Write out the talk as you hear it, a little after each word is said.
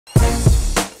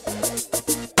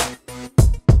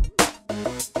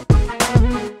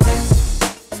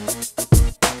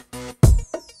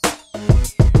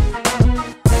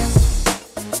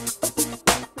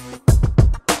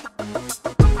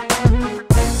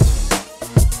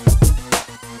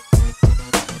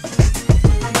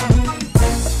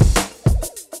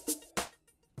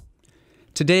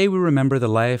Today we remember the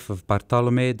life of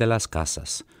Bartolomé de las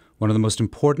Casas, one of the most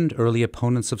important early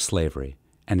opponents of slavery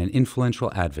and an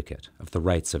influential advocate of the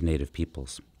rights of native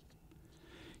peoples.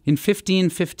 In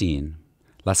 1515,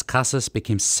 Las Casas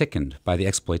became sickened by the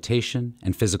exploitation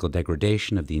and physical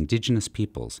degradation of the indigenous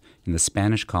peoples in the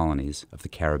Spanish colonies of the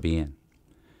Caribbean.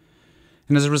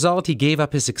 And as a result, he gave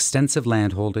up his extensive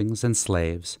landholdings and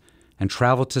slaves and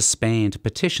traveled to Spain to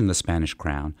petition the Spanish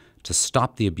crown to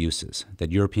stop the abuses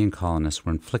that European colonists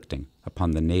were inflicting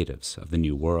upon the natives of the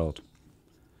New World.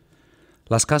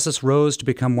 Las Casas rose to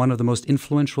become one of the most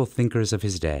influential thinkers of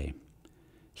his day.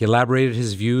 He elaborated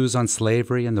his views on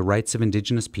slavery and the rights of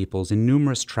indigenous peoples in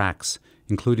numerous tracts,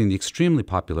 including the extremely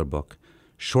popular book,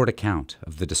 Short Account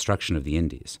of the Destruction of the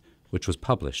Indies, which was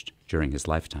published during his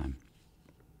lifetime.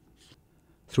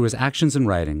 Through his actions and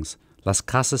writings, Las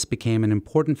Casas became an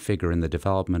important figure in the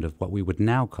development of what we would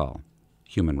now call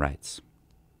human rights.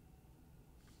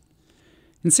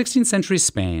 In 16th century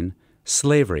Spain,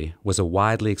 slavery was a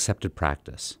widely accepted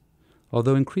practice,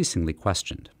 although increasingly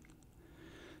questioned.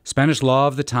 Spanish law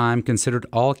of the time considered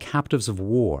all captives of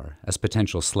war as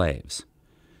potential slaves,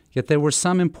 yet there were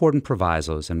some important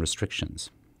provisos and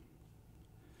restrictions.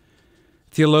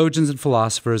 Theologians and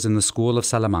philosophers in the school of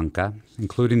Salamanca,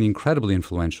 including the incredibly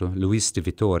influential Luis de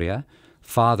Vitoria,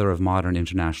 father of modern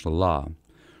international law,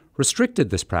 restricted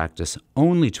this practice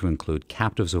only to include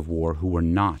captives of war who were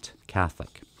not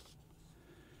Catholic.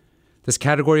 This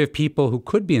category of people who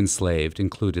could be enslaved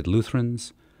included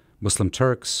Lutherans, Muslim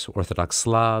Turks, Orthodox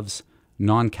Slavs,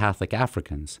 non-Catholic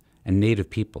Africans, and native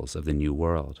peoples of the New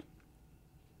World.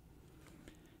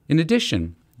 In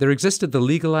addition, there existed the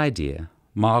legal idea,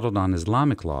 modeled on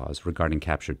Islamic laws regarding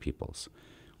captured peoples,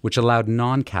 which allowed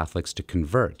non-Catholics to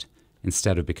convert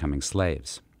instead of becoming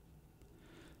slaves.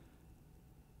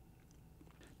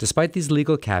 Despite these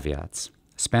legal caveats,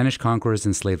 Spanish conquerors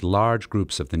enslaved large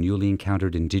groups of the newly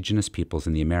encountered indigenous peoples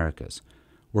in the Americas,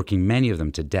 working many of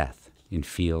them to death in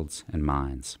fields and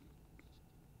mines.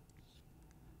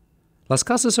 Las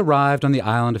Casas arrived on the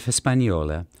island of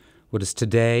Hispaniola, what is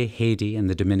today Haiti and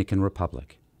the Dominican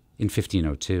Republic, in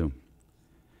 1502.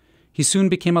 He soon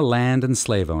became a land and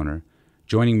slave owner,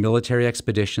 joining military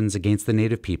expeditions against the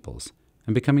native peoples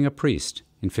and becoming a priest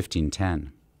in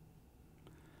 1510.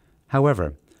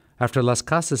 However, after Las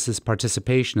Casas'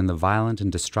 participation in the violent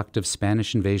and destructive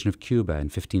Spanish invasion of Cuba in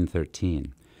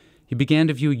 1513, he began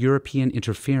to view European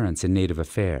interference in native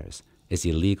affairs as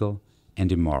illegal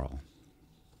and immoral.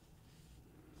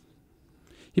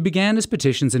 He began his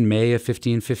petitions in May of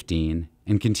 1515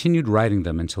 and continued writing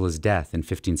them until his death in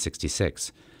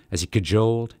 1566, as he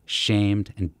cajoled,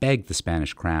 shamed, and begged the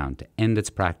Spanish crown to end its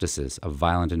practices of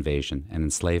violent invasion and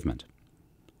enslavement.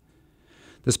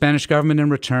 The Spanish government in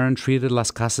return treated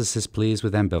Las Casas' pleas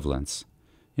with ambivalence,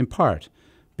 in part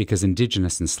because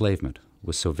indigenous enslavement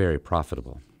was so very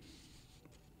profitable.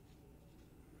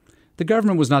 The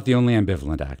government was not the only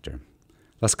ambivalent actor.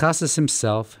 Las Casas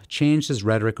himself changed his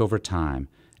rhetoric over time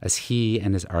as he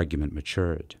and his argument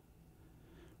matured.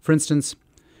 For instance,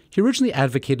 he originally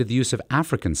advocated the use of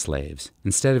African slaves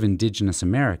instead of indigenous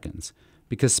Americans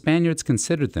because Spaniards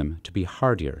considered them to be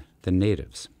hardier than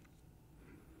natives.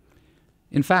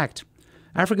 In fact,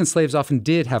 African slaves often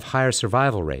did have higher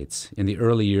survival rates in the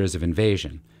early years of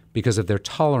invasion because of their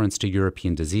tolerance to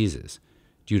European diseases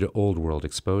due to Old World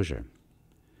exposure.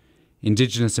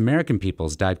 Indigenous American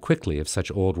peoples died quickly of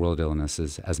such Old World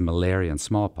illnesses as malaria and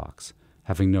smallpox,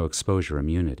 having no exposure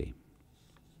immunity.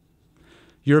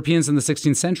 Europeans in the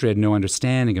 16th century had no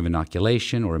understanding of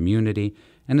inoculation or immunity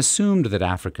and assumed that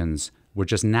Africans were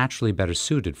just naturally better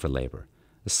suited for labor,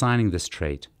 assigning this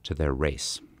trait to their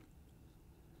race.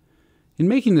 In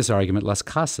making this argument, Las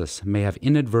Casas may have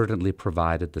inadvertently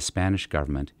provided the Spanish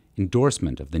government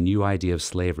endorsement of the new idea of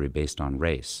slavery based on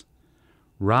race,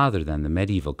 rather than the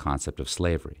medieval concept of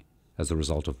slavery as a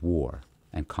result of war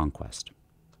and conquest.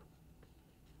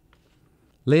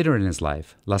 Later in his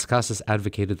life, Las Casas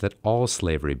advocated that all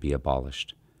slavery be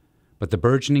abolished, but the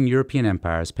burgeoning European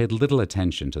empires paid little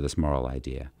attention to this moral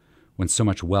idea when so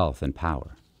much wealth and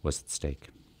power was at stake.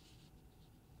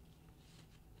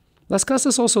 Las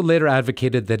Casas also later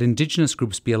advocated that indigenous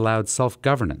groups be allowed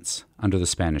self-governance under the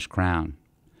Spanish crown.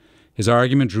 His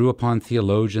argument drew upon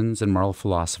theologians and moral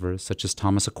philosophers such as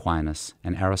Thomas Aquinas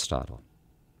and Aristotle.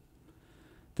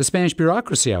 The Spanish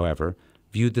bureaucracy, however,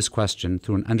 viewed this question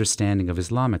through an understanding of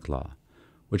Islamic law,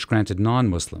 which granted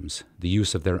non-Muslims the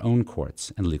use of their own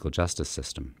courts and legal justice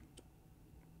system.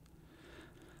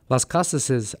 Las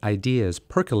Casas' ideas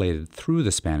percolated through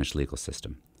the Spanish legal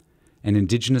system, and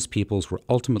indigenous peoples were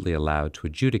ultimately allowed to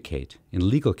adjudicate in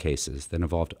legal cases that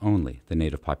involved only the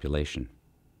native population.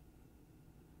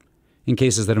 In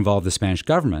cases that involved the Spanish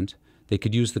government, they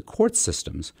could use the court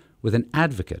systems with an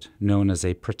advocate known as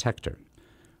a protector,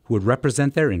 who would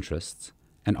represent their interests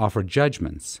and offer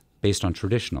judgments based on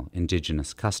traditional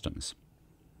indigenous customs.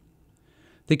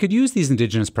 They could use these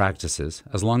indigenous practices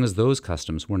as long as those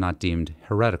customs were not deemed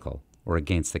heretical or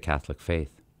against the Catholic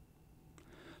faith.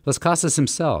 Las Casas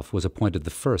himself was appointed the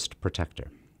first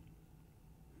protector.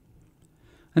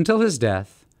 Until his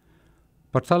death,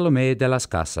 Bartolomé de las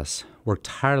Casas worked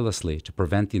tirelessly to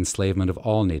prevent the enslavement of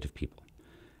all native people,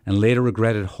 and later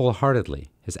regretted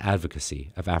wholeheartedly his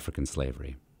advocacy of African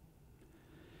slavery.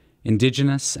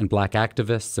 Indigenous and black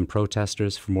activists and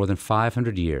protesters for more than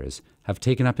 500 years have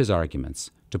taken up his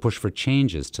arguments to push for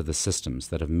changes to the systems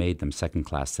that have made them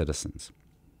second-class citizens.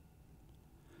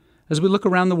 As we look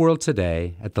around the world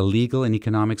today at the legal and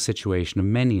economic situation of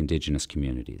many indigenous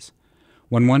communities,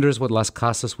 one wonders what Las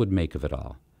Casas would make of it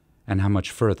all, and how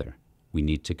much further we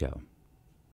need to go.